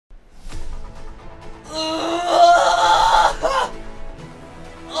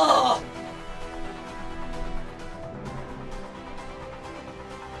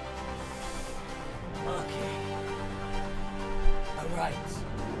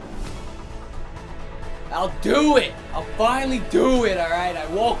I'll do it. I'll finally do it, alright? I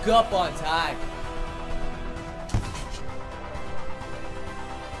woke up on time.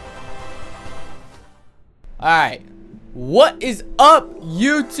 Alright. What is up,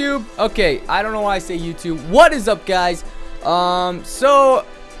 YouTube? Okay, I don't know why I say YouTube. What is up, guys? So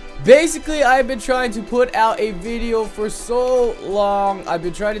basically, I've been trying to put out a video for so long. I've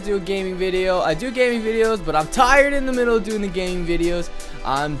been trying to do a gaming video. I do gaming videos, but I'm tired in the middle of doing the gaming videos.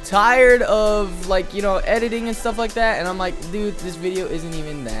 I'm tired of, like, you know, editing and stuff like that. And I'm like, dude, this video isn't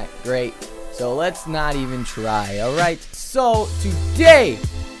even that great. So let's not even try, alright? So today,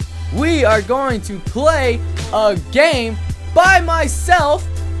 we are going to play a game by myself.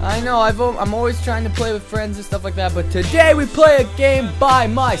 I know, I'm always trying to play with friends and stuff like that, but today we play a game by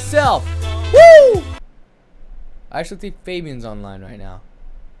myself. Woo! I actually think Fabian's online right now.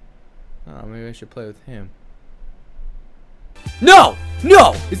 Oh, maybe I should play with him. No!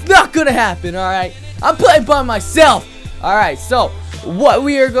 No! It's not gonna happen, alright? I'm playing by myself! Alright, so, what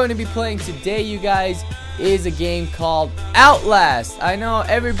we are going to be playing today, you guys, is a game called OUTLAST. I know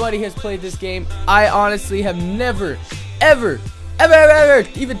everybody has played this game. I honestly have never, ever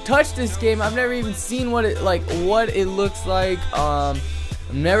even touched this game. I've never even seen what it looks like.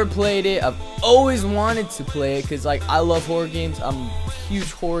 I've never played it. I've always wanted to play it because, like, I love horror games. I'm a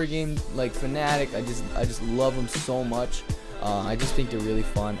huge horror game, like, fanatic. I just love them so much. I just think they're really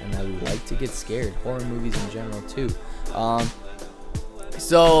fun, and I like to get scared. Horror movies in general too.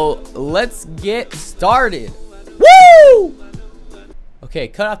 So let's get started. Woo! Okay,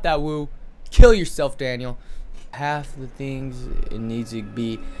 cut out that woo. Kill yourself, Daniel. Half the things it needs to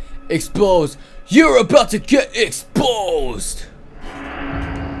be exposed. You're about to get exposed.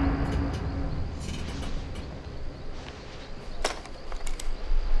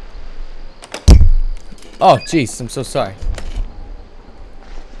 Oh, jeez, I'm so sorry.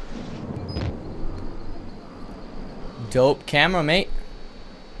 Dope camera, mate.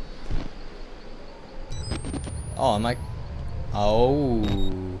 Oh, I'm like, oh,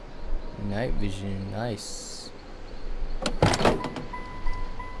 night vision, nice.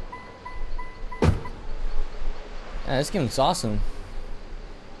 Yeah, this game looks awesome.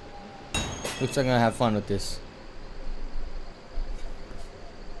 Looks like I'm gonna have fun with this.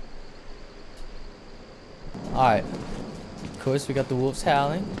 Alright. Of course, we got the wolves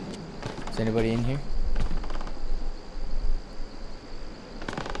howling. Is anybody in here?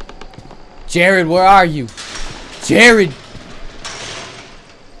 Jared, where are you? Jared!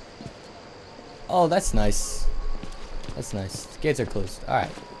 Oh, that's nice. That's nice. The gates are closed.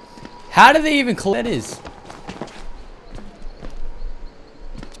 Alright. How do they even close? That is.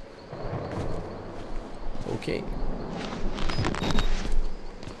 Okay.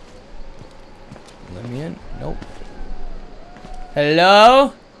 Let me in. Nope.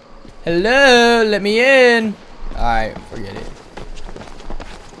 Hello? Hello? Let me in. Alright, forget it.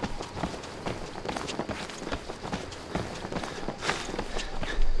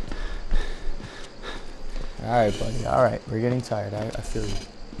 Alright, buddy. Alright. We're getting tired. I feel you.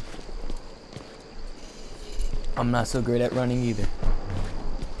 I'm not so great at running either.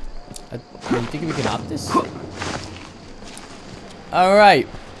 You think we can hop this? Alright.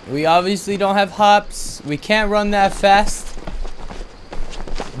 We obviously don't have hops. We can't run that fast.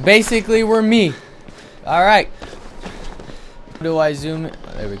 Basically, we're me. Alright. Do I zoom in?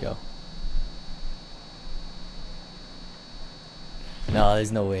 Oh, there we go. No,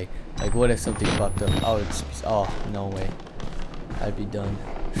 there's no way. Like, what if something popped up? Oh, no way. I'd be done.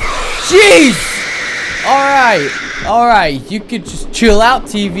 Jeez! Alright, you could just chill out,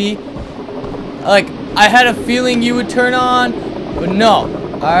 TV. Like, I had a feeling you would turn on, but no.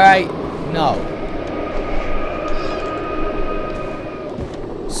 Alright, no.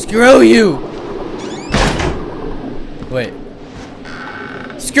 Screw you! Wait.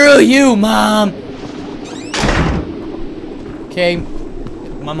 Screw you, Mom! Okay.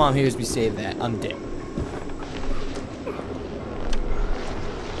 My mom hears me say that. I'm dead.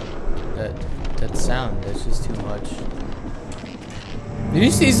 That sound, that's just too much. Did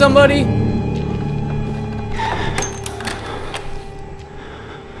you see somebody?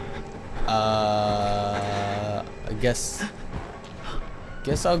 I guess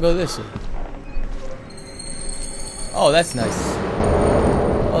I'll go this way. Oh, that's nice.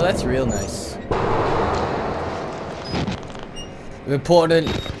 Oh, that's real nice. Reported.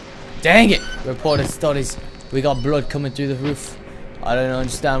 Dang it! Reported studies. We got blood coming through the roof. I don't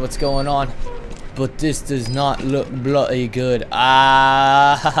understand what's going on, but this does not look bloody good.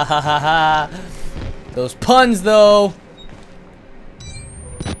 Ah, ha, ha, ha, ha. Those puns, though.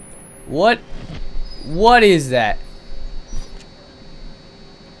 What is that?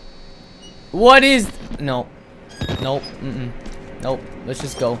 What is? No. Nope. Nope. Let's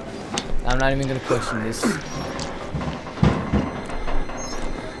just go. I'm not even gonna question this.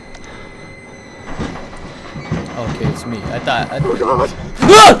 Okay, it's me. I thought. Oh God.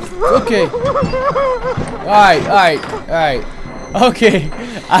 Ah! Okay. Alright. Okay.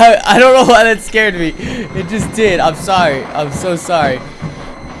 I don't know why that scared me. It just did. I'm sorry. I'm so sorry.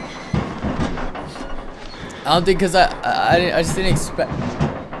 I don't think because I just didn't expect.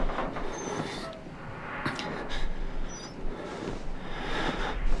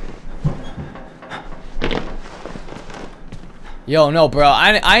 Yo, no, bro.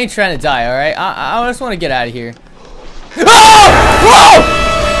 I ain't trying to die, alright? I just want to get out of here. Oh!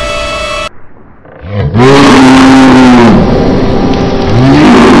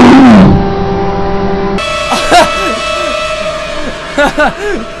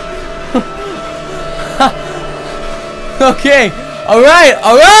 Okay. Alright.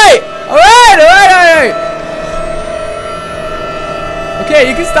 Okay,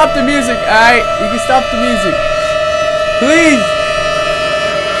 you can stop the music, alright? You can stop the music. Please.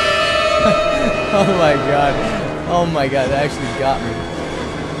 Oh my god. Oh my god, that actually got me.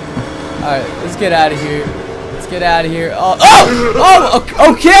 Alright, let's get out of here. Let's get out of here. Oh,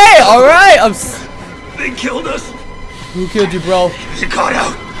 okay, alright. They killed us. Who killed you, bro? You got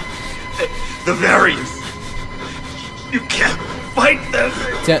out. The variants. You can't fight them.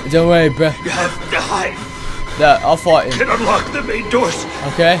 Don't worry, bro. You have to hide. Yeah, I'll fight him. You can unlock the main doors.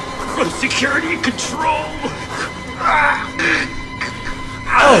 Okay. From security control.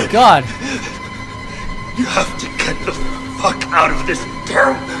 Oh god. You have to get the fuck out of this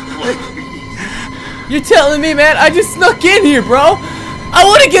terrible place. You're telling me, man? I just snuck in here, bro. I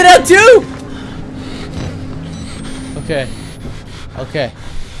want to get out too. Okay.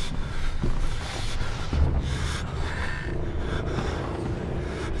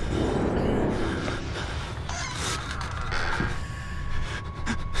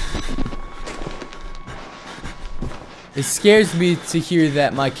 It scares me to hear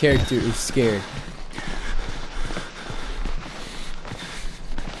that my character is scared.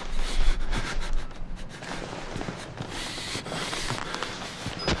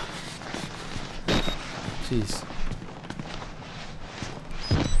 Jeez.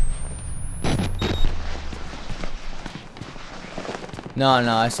 No,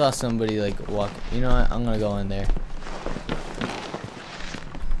 I saw somebody like walk. You know what? I'm gonna go in there.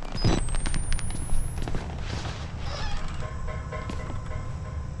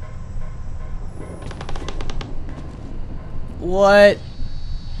 What?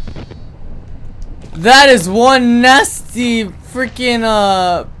 That is one nasty freaking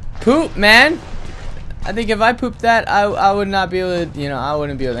poop, man. I think if I pooped that, I would not be able to, I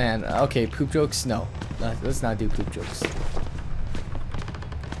wouldn't be able to handle. Okay, poop jokes? No. Let's not do poop jokes.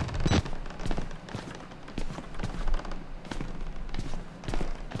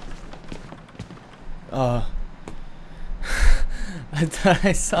 I thought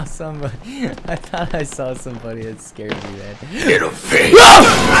I saw somebody. I thought I saw somebody that scared me, man. Get a face. Yo,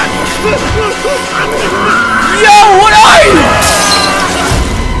 what are you?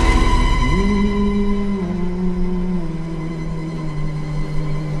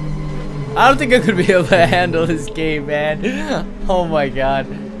 I don't think I'm gonna be able to handle this game, man. Oh my god.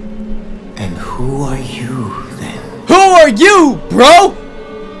 And who are you then? Who are you, bro?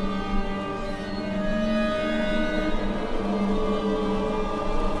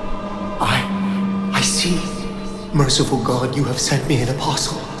 I see. Merciful God, you have sent me an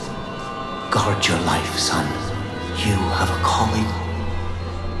apostle. Guard your life, son. You have a calling.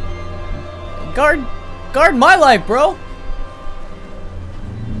 Guard my life, bro.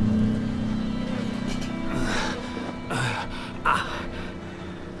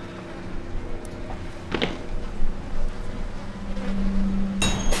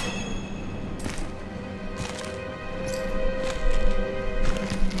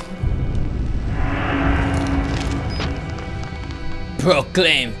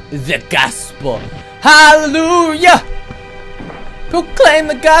 Proclaim the gospel. Hallelujah! Proclaim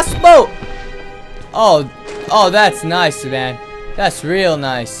the gospel. Oh, that's nice, man. That's real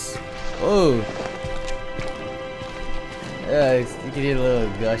nice. Oh. You can hear a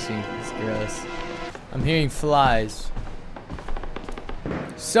little gushing. It's gross. I'm hearing flies.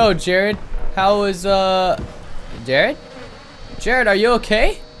 So, Jared, how was Jared? Jared, are you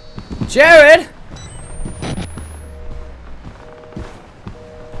okay? Jared!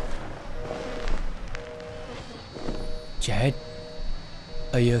 Jared,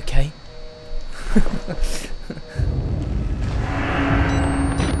 are you okay?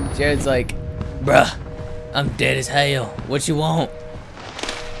 Jared's like, bruh, I'm dead as hell. What you want?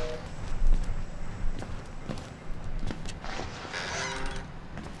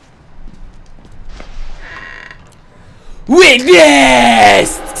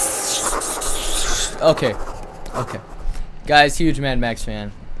 Witness! Okay. Okay. Guys, huge Mad Max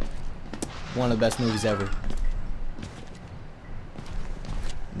fan. One of the best movies ever.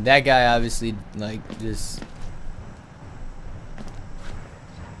 That guy obviously, like, just...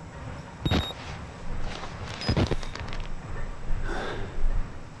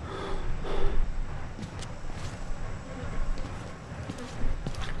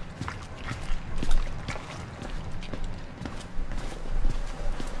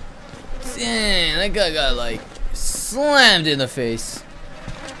 Dang, that guy got, like, slammed in the face.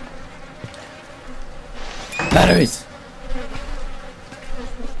 Batteries!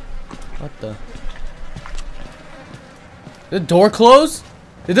 What the? Did the door close?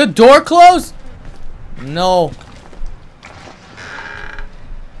 Did the door close? No.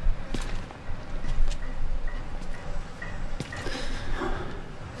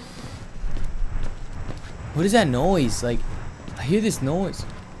 What is that noise? Like, I hear this noise.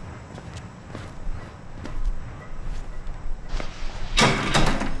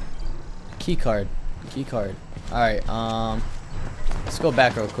 Key card. Key card. Alright, let's go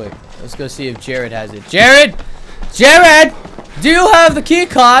back real quick. Let's go see if Jared has it. Jared! Jared! Do you have the key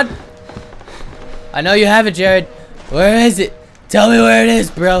card? I know you have it, Jared. Where is it? Tell me where it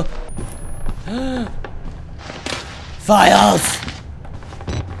is, bro. Files!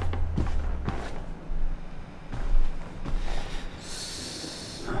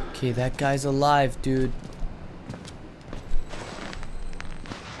 Okay, that guy's alive, dude.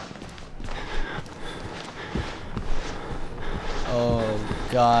 Oh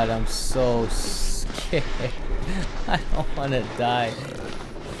God, I'm so scared. I don't want to die.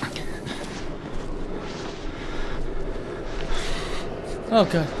 Oh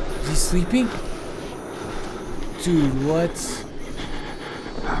God, is he sleeping? Dude, what?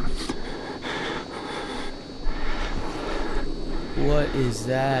 What is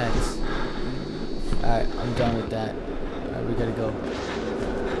that? Alright, I'm done with that. Alright, we gotta go.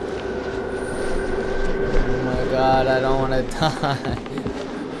 Oh my God, I don't want to die.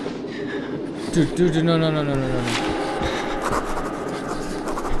 Dude, no.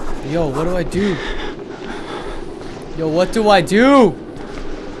 Yo, what do I do? Yo, what do I do?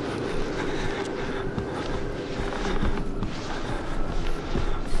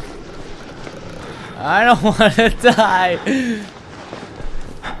 I don't want to die.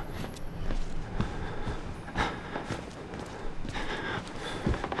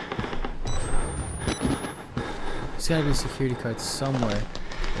 There's gotta be a security card somewhere.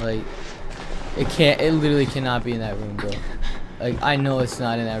 Like, it literally cannot be in that room, bro. Like, I know it's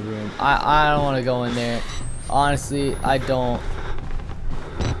not in that room. I don't want to go in there. Honestly, I don't.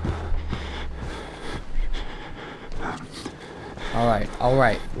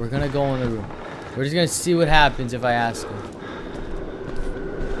 Alright. We're gonna go in the room. We're just gonna see what happens if I ask him.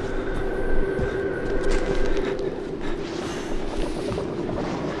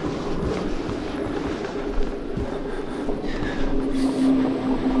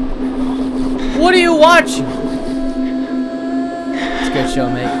 What are you watching? It's a great show,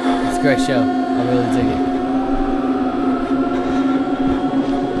 mate. It's a great show. I really dig it.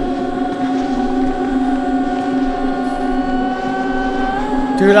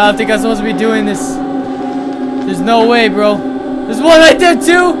 Dude, I don't think I'm supposed to be doing this. There's no way, bro. There's one right there,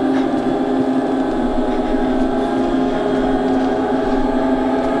 too.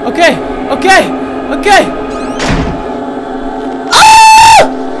 Okay. Ah!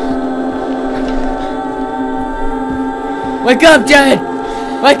 Wake up, Jared.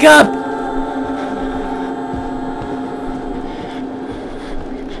 Wake up.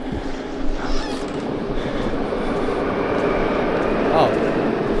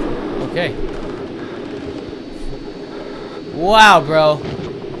 Okay. Wow, bro.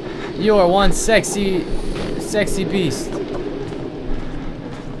 You are one sexy beast.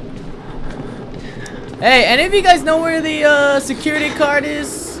 Hey, any of you guys know where the security card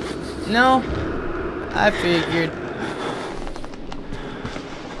is? No? I figured.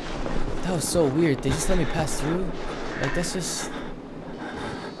 That was so weird. They just let me pass through? Like, that's just...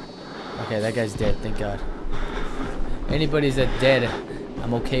 Okay, that guy's dead, thank God. Anybody's that dead,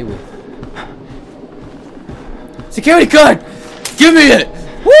 I'm okay with. Security card! Give me it!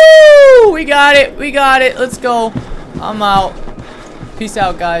 Woo! We got it! Let's go. I'm out. Peace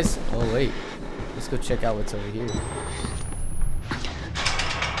out, guys. Oh, wait. Let's go check out what's over here.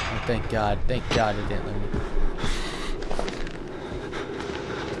 Oh, thank God. Thank God it didn't let me.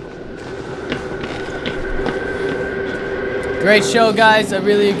 Great show, guys. I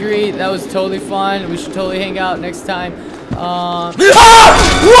really agree. That was totally fun. We should totally hang out next time. Ah!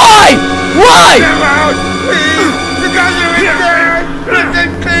 Why? Get out, please!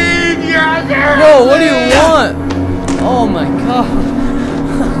 Bro, what do you want? Oh my god.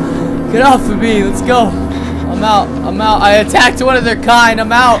 Get off of me. Let's go. I'm out. I'm out. I attacked one of their kind.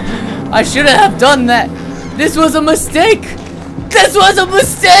 I'm out. I shouldn't have done that. This was a mistake. This was a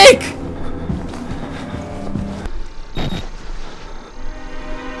mistake.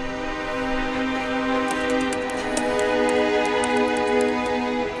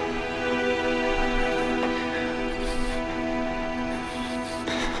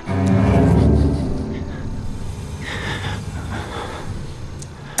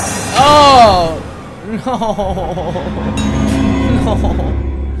 Oh no. No.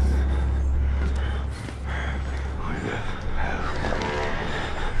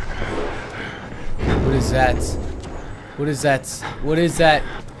 What is that? What is that? What is that?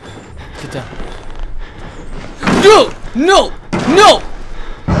 Get down. No! No! No!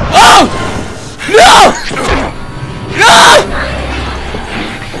 Oh! No! No!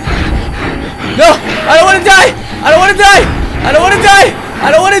 No! I don't want to die! I don't want to die! I don't want to die!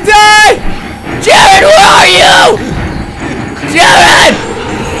 I don't want to die! Jared, where are you? Jared!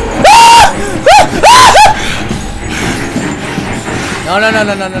 Ah! No, no, no,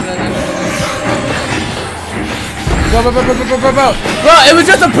 no, no, no, no, no. Bro, it was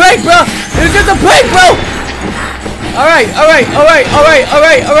just a prank, bro. It was just a prank, bro. All right.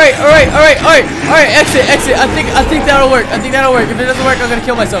 Exit. I think that'll work. If it doesn't work, I'm gonna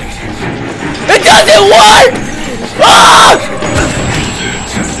kill myself. It doesn't work. Ah!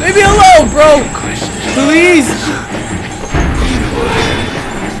 Leave me alone, bro. Please.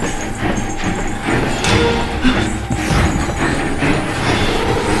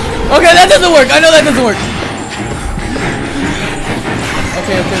 Okay, that doesn't work. I know that doesn't work.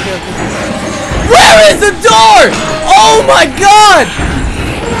 Okay. Where is the door? Oh my god!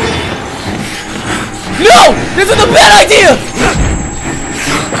 No! This is a bad idea!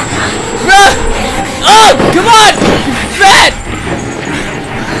 Oh, come on! You fat!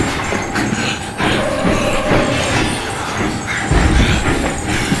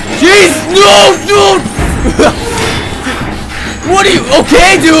 Jeez! No, dude! What are you?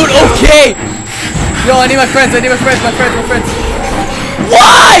 Okay, dude, okay! Yo, I need my friends, my friends.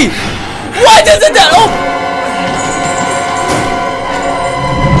 Why? Why doesn't that? Oh!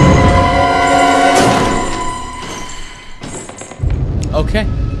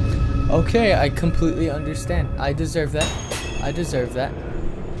 Okay, I completely understand. I deserve that.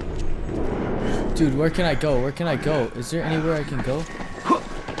 Dude, where can I go? Is there anywhere I can go?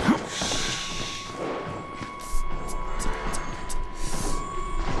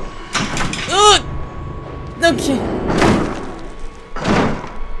 Okay.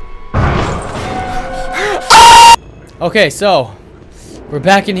 Okay, so we're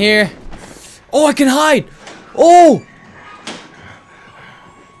back in here. Oh, I can hide. Oh,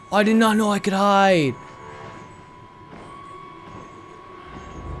 I did not know I could hide.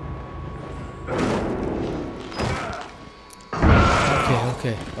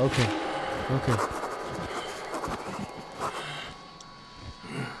 Okay.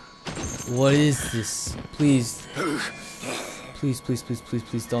 What is this? Please,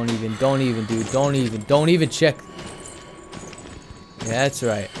 don't even, dude. Don't even check. Yeah, that's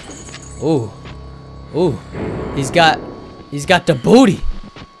right. Ooh, he's got the booty.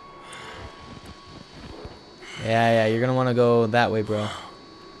 Yeah, you're gonna want to go that way, bro.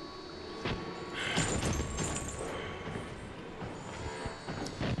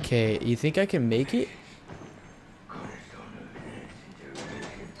 Okay, you think I can make it?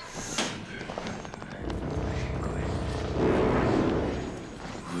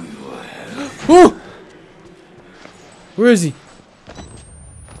 Ooh! Where is he?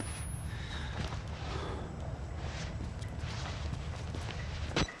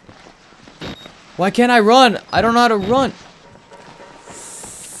 Why can't I run? I don't know how to run.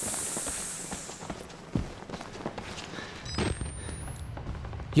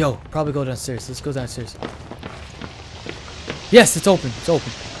 Yo, probably go downstairs. Let's go downstairs. Yes, it's open. Alright,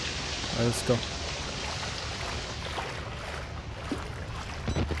 let's go.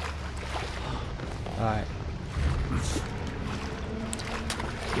 Alright.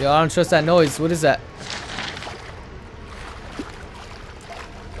 Yo, I don't trust that noise. What is that?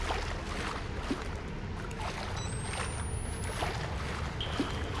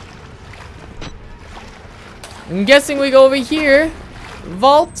 I'm guessing we go over here.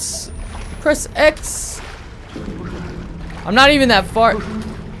 Vaults. Press X. I'm not even that far.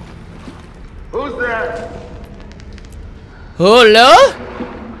 Who's there? Hello?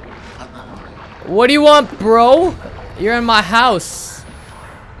 What do you want, bro? You're in my house.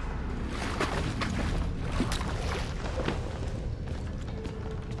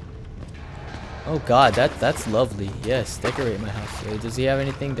 Oh god, that's lovely. Yes, decorate my house. Does he have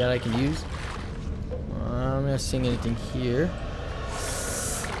anything that I can use? I'm not seeing anything here.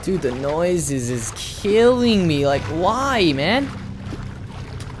 Dude, the noises is killing me. Like, why, man?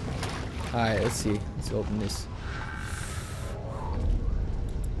 Alright, let's see. Let's open this.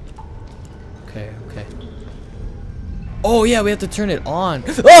 Okay, okay. Oh, yeah, we have to turn it on.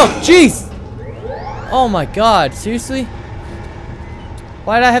 Oh, jeez! Oh, my God. Seriously?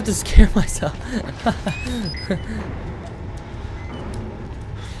 Why did I have to scare myself?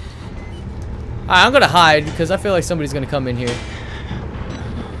 Alright, I'm gonna hide because I feel like somebody's gonna come in here.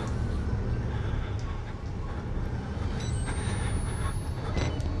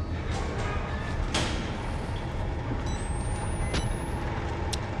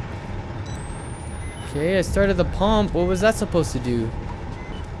 Okay, I started the pump. What was that supposed to do?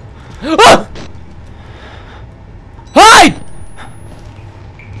 Ah! Hide!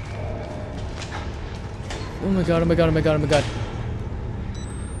 Oh my god, oh my god, oh my god, oh my god.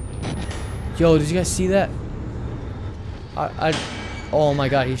 Yo, did you guys see that? Oh my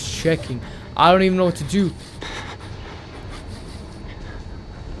god, he's checking. I don't even know what to do.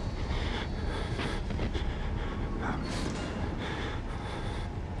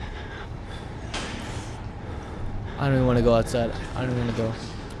 I don't even want to go outside. I don't even want to go.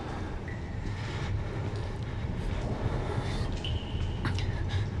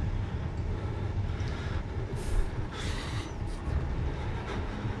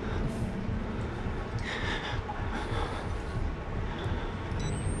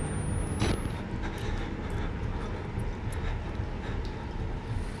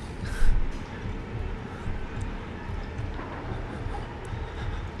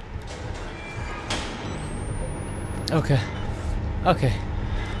 Okay. Okay.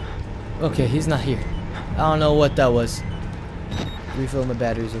 Okay, he's not here. I don't know what that was. Refill my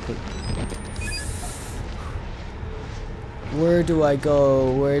batteries real quick. Where do I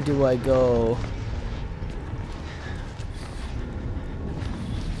go? Where do I go?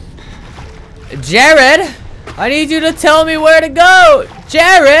 Jared! I need you to tell me where to go!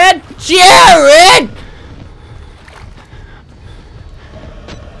 Jared! Jared!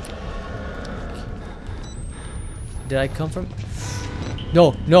 Did I come from?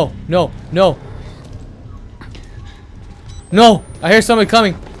 No, no, no, no. No! I hear somebody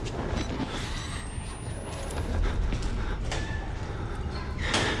coming.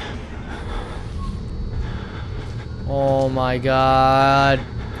 Oh my god.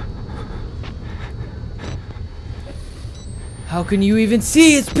 How can you even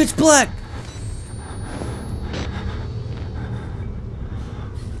see? It's pitch black!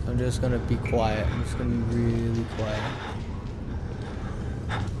 I'm just gonna be quiet. I'm just gonna be really quiet.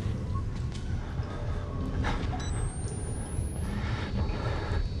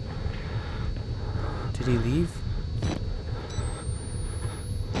 Did he leave?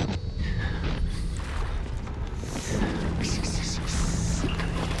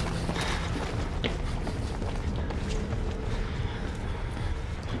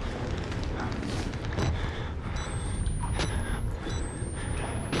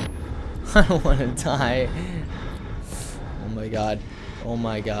 I don't want to die. Oh my god. Oh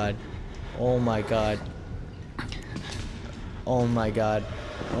my god. Oh my god. Oh my god.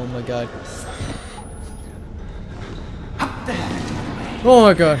 Oh my god. Oh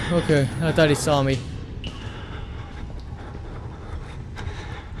my god. Okay. I thought he saw me.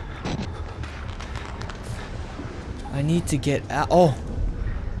 I need to get out. Oh.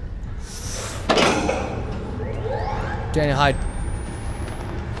 Daniel, hide.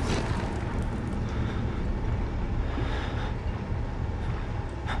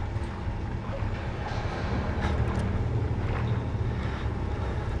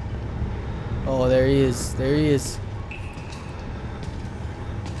 Oh, there he is. There he is.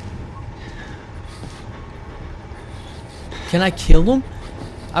 Can I kill him?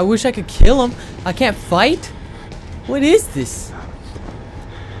 I wish I could kill him. I can't fight? What is this?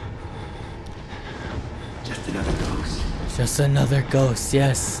 Just another ghost. Just another ghost.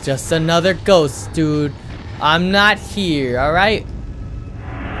 Yes, just another ghost, dude. I'm not here, alright?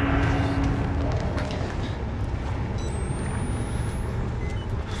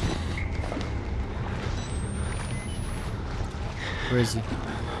 Where is he?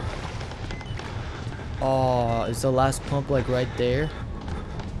 Oh, is the last pump like right there?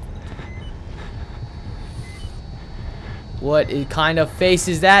 What kind of face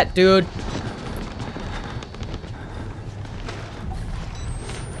is that, dude?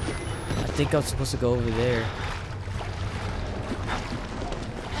 I think I'm supposed to go over there.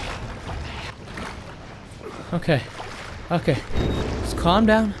 Okay. Okay. Just calm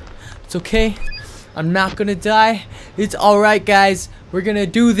down. It's okay. I'm not gonna die. It's alright, guys. We're gonna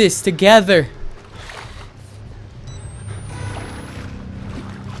do this together.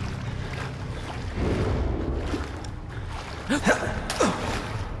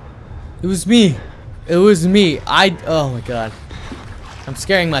 It was me. It was me. Oh my god. I'm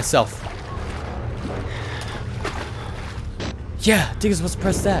scaring myself. Yeah, I think I'm supposed to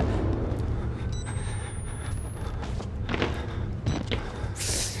press that.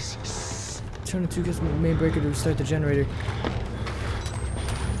 Turn the 2 gets main breaker to restart the generator.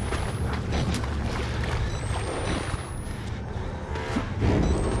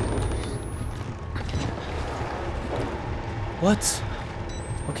 What?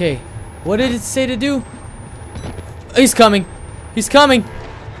 Okay. What did it say to do? He's coming. He's coming.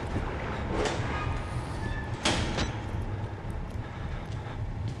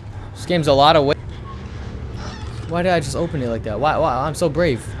 This game's a lot of weight. Why did I just open it like that? Why? I'm so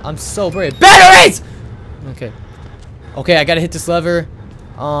brave. I'm so brave. Batteries! Okay. Okay, I gotta hit this lever.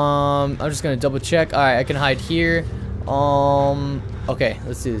 I'm just gonna double check. Alright, I can hide here. Okay,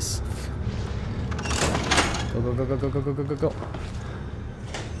 let's do this. Go, go, go, go, go, go, go, go, go, go.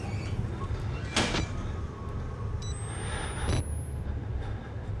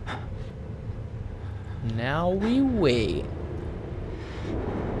 Now we wait.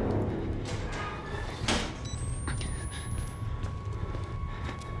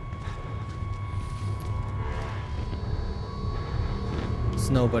 It's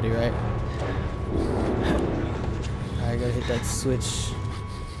nobody, right? I gotta hit that switch.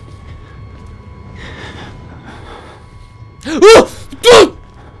 Go! Go!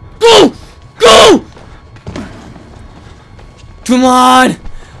 Go! Come on!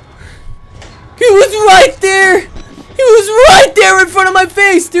 He was right there! He was right there in front of my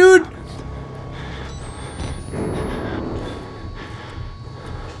face, dude! I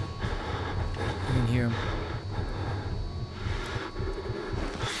can hear him.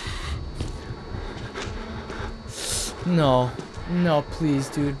 No. No, please,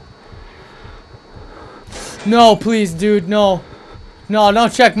 dude. No, please, dude, no. No,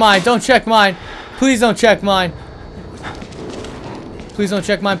 don't check mine. Don't check mine. Please don't check mine. Please don't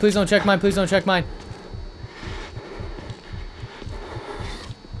check mine. Please don't check mine. Please don't check mine.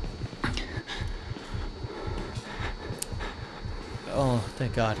 Oh,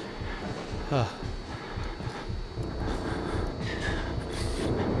 thank God. Oh.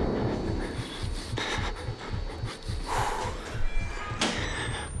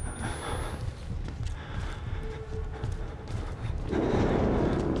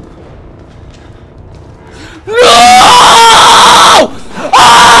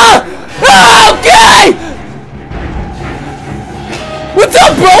 What's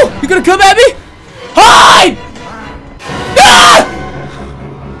up, bro? You gonna come at me? Hide! Ah!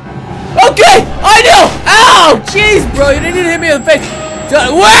 Okay, I know! Ow! Jeez, bro, you didn't hit me in the face.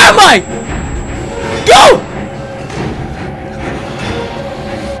 Where am I? Go!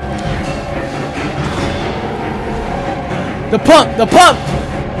 The pump! The pump!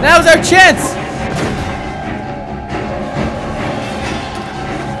 Now's our chance!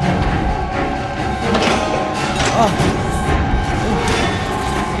 Oh.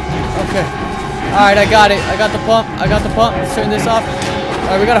 Okay. Alright, I got it. I got the pump. I got the pump. Let's turn this off.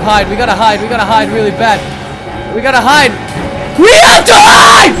 Alright, we gotta hide. We gotta hide. We gotta hide really bad. We gotta hide. We have to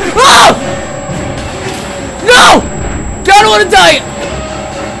hide! Oh! No! I don't wanna die!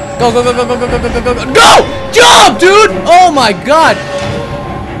 Go, go, go, go, go, go, go, go, go, go. Go! Jump, dude! Oh my god!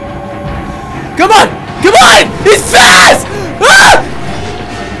 Come on! Come on! He's fast! Ah!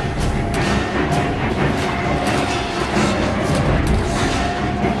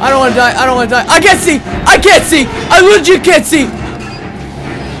 I don't want to die. I don't want to die. I can't see. I can't see. I legit can't see.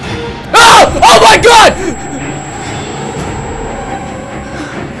 Oh! Oh my god!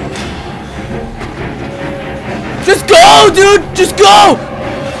 Just go, dude. Just go.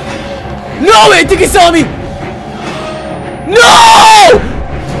 No, I think he saw me. No!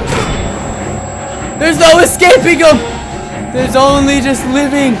 There's no escaping him. There's only just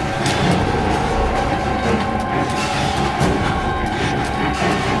living.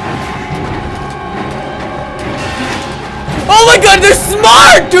 Oh my god, they're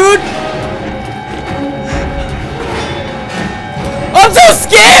smart, dude! I'm so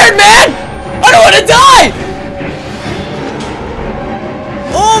scared, man! I don't want to die!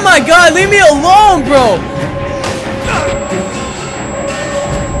 Oh my god, leave me alone, bro!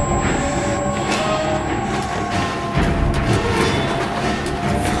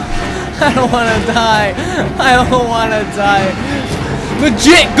 I don't want to die. I don't want to die.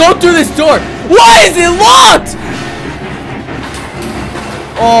 Legit, go through this door. Why is it locked?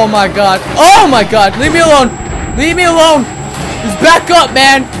 Oh my god. Oh my god. Leave me alone. Leave me alone. Just back up,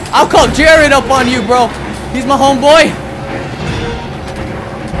 man. I'll call Jared up on you, bro. He's my homeboy.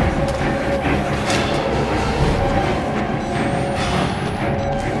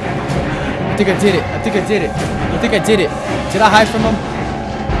 I think I did it. I think I did it. I think I did it. Did I hide from him?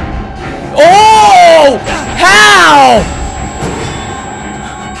 Oh! How?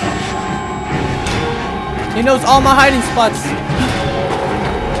 He knows all my hiding spots.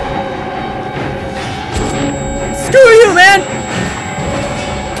 Screw you, man!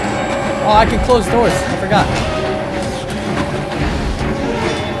 Oh, I can close doors. I forgot.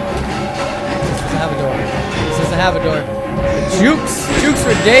 This doesn't have a door. This doesn't have a door. Jukes. Jukes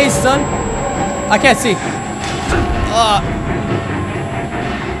for days, son. I can't see.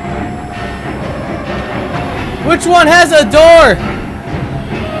 Which one has a door?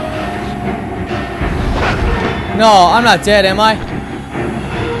 No, I'm not dead, am I?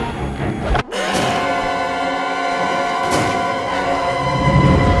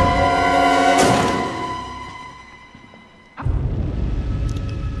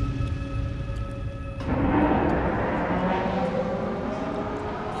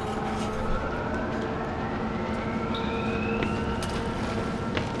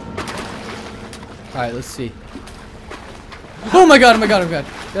 Alright, let's see. Oh my god, oh my god, oh my god.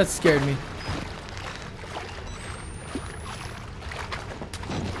 That scared me.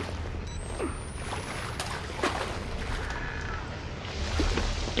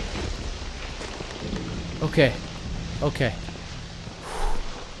 Okay. Okay.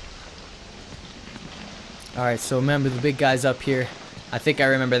 Alright, so remember the big guy's up here. I think I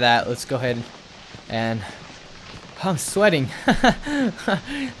remember that. Let's go ahead and... I'm sweating.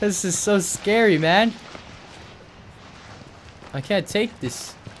 This is so scary, man. I can't take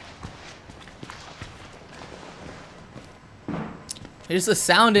this. There's the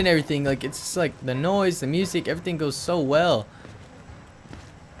sound and everything. Like, it's just like the noise, the music, everything goes so well.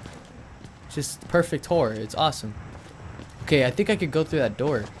 Just perfect horror. It's awesome. Okay, I think I could go through that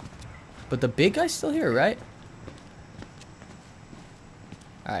door. But the big guy's still here, right?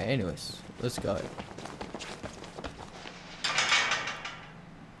 Alright, anyways. Let's go ahead.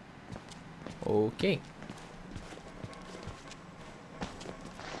 Okay.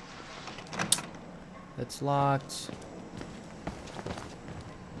 That's locked.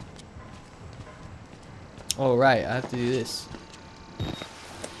 Oh, right. I have to do this.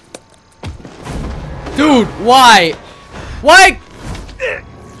 Dude, why? Why?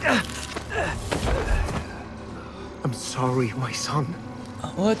 I'm sorry, my son.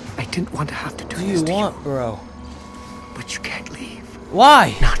 What I didn't want to have to do do this you to want, you, bro? but you can't leave.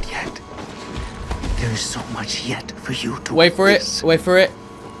 Why? Not yet. There is so much yet for you to Wait for it. witness. Wait for it.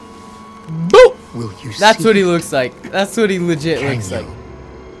 Boop! Will you That's see what he looks like. That's what he legit Can looks like. you?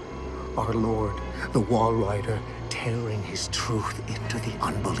 Our Lord, the Wall Rider, tearing his truth into the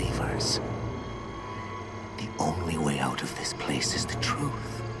unbelievers. The only way out of this place is the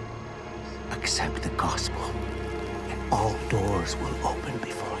truth. Accept the gospel, and all doors will open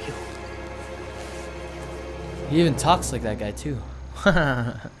before you. He even talks like that guy too.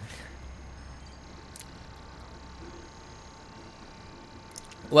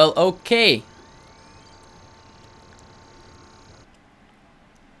 Well, okay.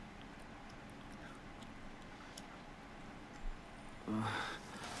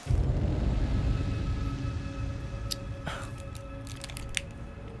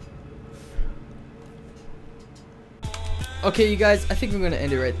 Okay, you guys, I think I'm gonna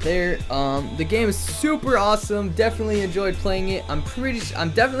end it right there. The game is super awesome. Definitely enjoyed playing it. I'm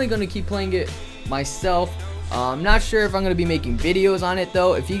definitely gonna keep playing it myself. I'm not sure if I'm gonna be making videos on it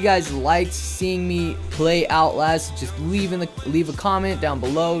though. If you guys liked seeing me play Outlast, just leave a comment down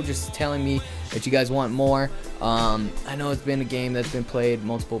below, just telling me that you guys want more. I know it's been a game that's been played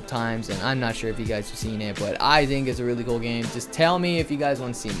multiple times, and I'm not sure if you guys have seen it, but I think it's a really cool game. Just tell me if you guys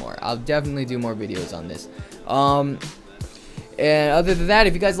want to see more. I'll definitely do more videos on this. And other than that,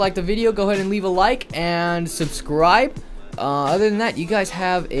 if you guys liked the video, go ahead and leave a like and subscribe. Other than that, you guys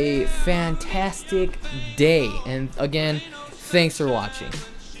have a fantastic day. And again, thanks for watching.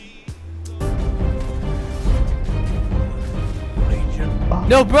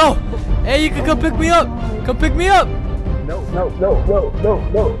 No, bro. Hey, you can come pick me up. Come pick me up. No, no, no, no, no,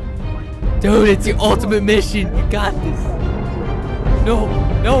 no. Dude, it's your ultimate mission. You got this. No,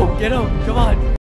 no, get up. Come on.